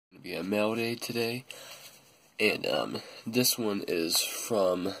to be a mail day today, and this one is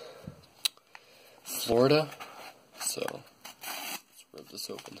from Florida. So let's rip this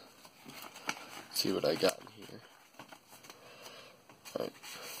open. See what I got in here. Alright,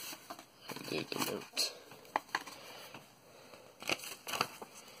 there's the note.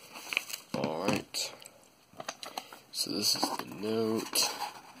 Alright, so this is the note.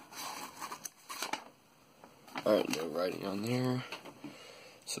 Alright, no writing on there.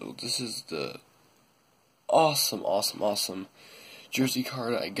 So this is the awesome jersey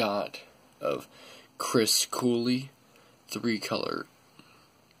card I got of Chris Cooley, 3-color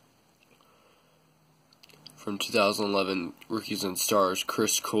from 2011 Rookies and Stars.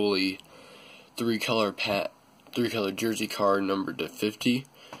 Chris Cooley, 3-color jersey card, numbered to 50.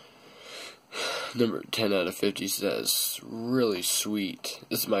 Number 10 out of 50, so that's really sweet.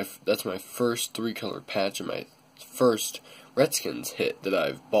 That's my first 3-color patch and my first Redskins hit that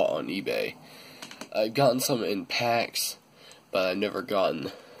I've bought on eBay. I've gotten some in packs, but I've never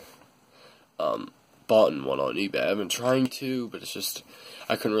gotten bought one on eBay. I've been trying to, but it's just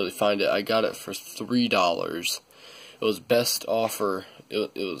I couldn't really find it. I got it for $3. It was best offer.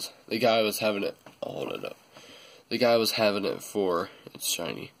 It was the guy was having it. I'll hold it up. The guy was having it for, it's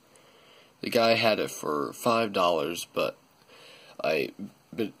shiny. The guy had it for $5, but I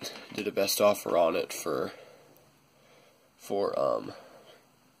did a best offer on it for $3,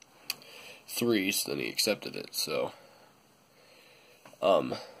 so then he accepted it. So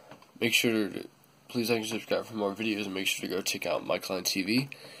make sure to please like and subscribe for more videos, and make sure to go check out Michael on TV,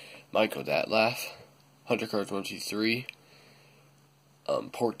 Michael That Laugh, Hunter Cards 123,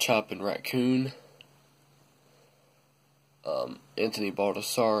 Pork Chop and Raccoon, Anthony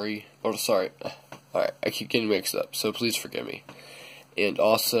Baldessari. Alright, I keep getting mixed up, so please forgive me. And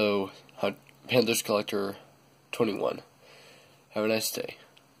also Panthers Collector 21. Have a nice day.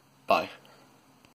 Bye.